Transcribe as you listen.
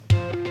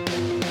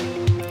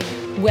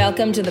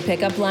Welcome to the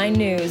Pickup Line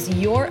News,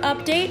 your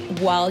update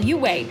while you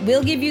wait.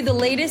 We'll give you the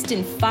latest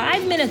in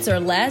 5 minutes or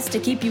less to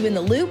keep you in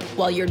the loop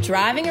while you're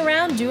driving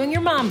around doing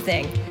your mom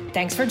thing.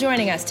 Thanks for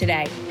joining us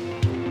today.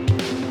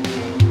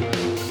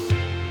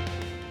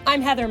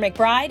 I'm Heather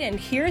McBride, and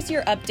here's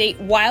your update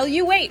while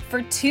you wait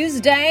for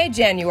Tuesday,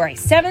 January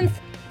 7th,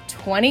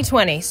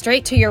 2020.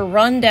 Straight to your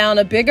rundown.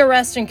 A big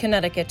arrest in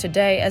Connecticut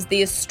today as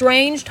the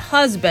estranged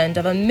husband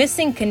of a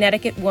missing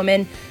Connecticut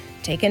woman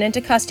taken into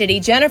custody.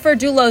 Jennifer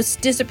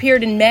Dulos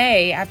disappeared in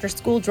May after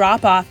school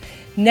drop-off,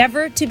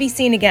 never to be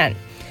seen again.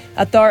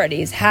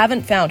 Authorities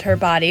haven't found her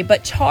body,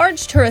 but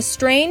charged her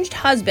estranged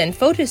husband,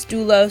 Fotis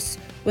Dulos,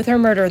 with her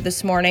murder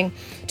this morning.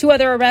 2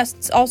 other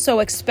arrests also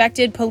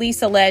expected.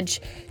 Police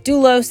allege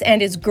Dulos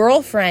and his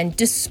girlfriend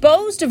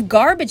disposed of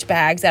garbage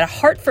bags at a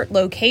Hartford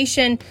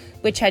location,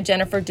 which had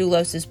Jennifer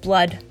Dulos'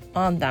 blood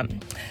on them.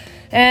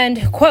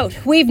 And,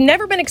 quote, "We've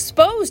never been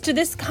exposed to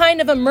this kind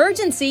of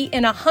emergency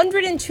in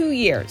 102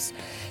 years.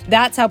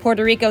 That's how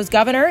Puerto Rico's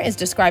governor is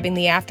describing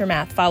the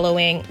aftermath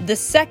following the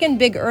second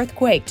big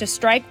earthquake to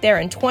strike there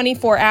in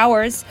 24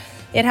 hours.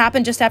 It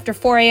happened just after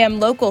 4 a.m.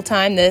 local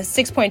time. The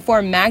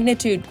 6.4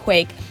 magnitude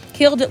quake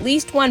killed at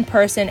least 1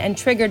 person and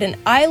triggered an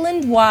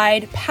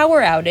island-wide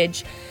power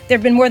outage. There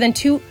have been more than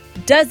 24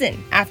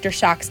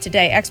 aftershocks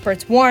today.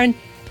 Experts warn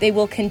they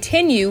will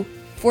continue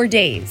for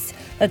days.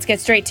 Let's get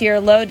straight to your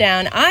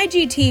lowdown.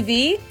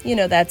 IGTV,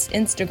 that's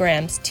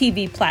Instagram's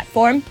TV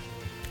platform,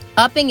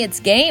 upping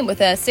its game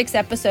with a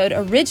 6-episode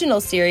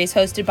original series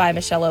hosted by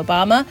Michelle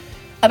Obama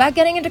about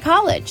getting into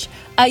college.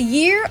 A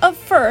year of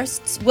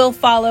firsts will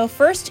follow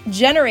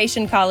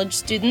first-generation college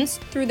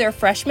students through their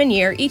freshman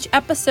year, each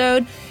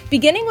episode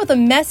beginning with a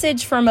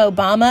message from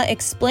Obama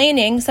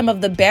explaining some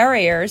of the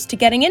barriers to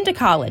getting into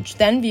college.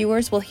 Then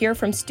viewers will hear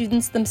from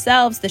students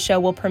themselves. The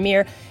show will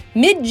premiere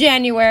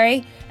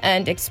mid-January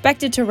and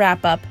expected to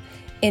wrap up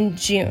in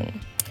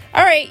June.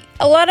 All right,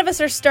 a lot of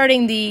us are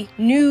starting the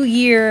new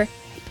year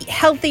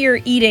healthier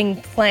eating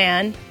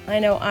plan. I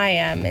know I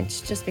am. It's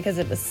just because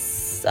it was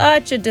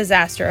such a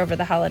disaster over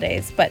the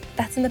holidays, but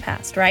that's in the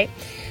past, right?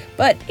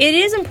 But it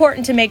is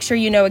important to make sure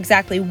you know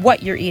exactly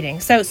what you're eating.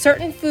 So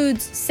certain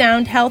foods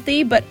sound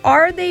healthy, but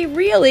are they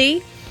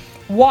really?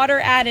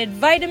 Water-added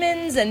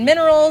vitamins and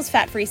minerals,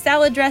 fat-free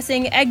salad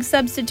dressing, egg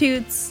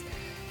substitutes.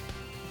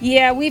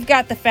 Yeah, we've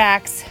got the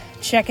facts.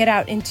 Check it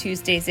out in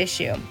Tuesday's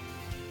issue.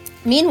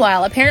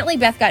 Meanwhile, apparently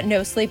Beth got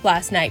no sleep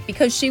last night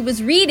because she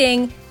was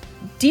reading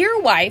Dear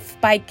Wife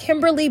by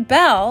Kimberly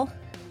Bell.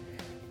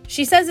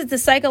 She says it's a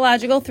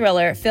psychological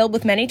thriller filled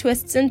with many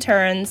twists and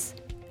turns.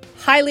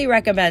 Highly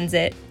recommends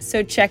it,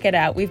 so check it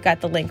out. We've got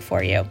the link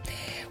for you.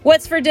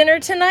 What's for dinner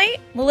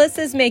tonight?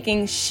 Melissa's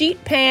making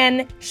sheet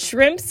pan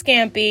shrimp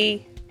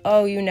scampi.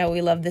 Oh,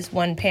 we love this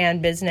one pan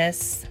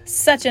business.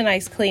 Such a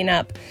nice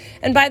cleanup.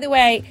 And by the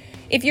way,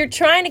 if you're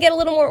trying to get a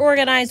little more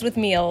organized with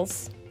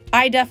meals,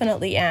 I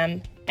definitely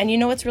am. And you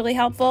know what's really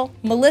helpful?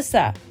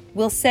 Melissa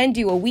will send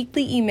you a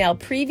weekly email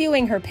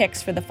previewing her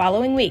picks for the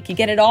following week. You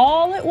get it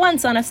all at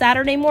once on a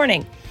Saturday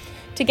morning.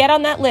 To get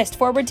on that list,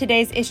 forward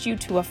today's issue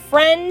to a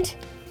friend.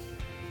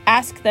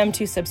 Ask them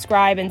to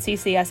subscribe and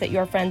CC us at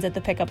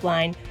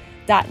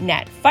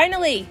yourfriends@thepickupline.net.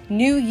 Finally,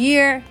 new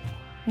year,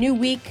 new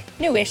week,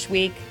 newish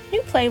week,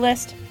 new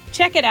playlist.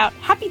 Check it out.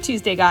 Happy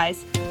Tuesday,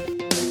 guys.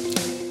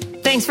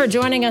 Thanks for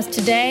joining us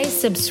today.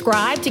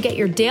 Subscribe to get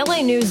your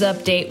daily news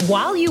update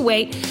while you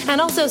wait, and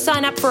also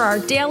sign up for our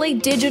daily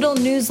digital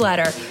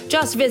newsletter.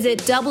 Just visit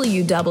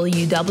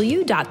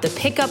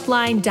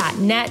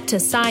www.thepickupline.net to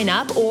sign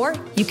up, or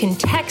you can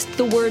text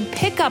the word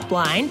pickup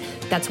line,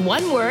 that's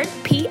one word,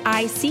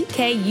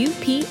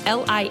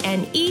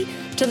 PICKUPLINE,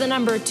 to the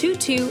number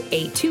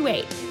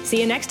 22828.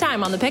 See you next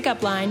time on The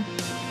Pickup Line.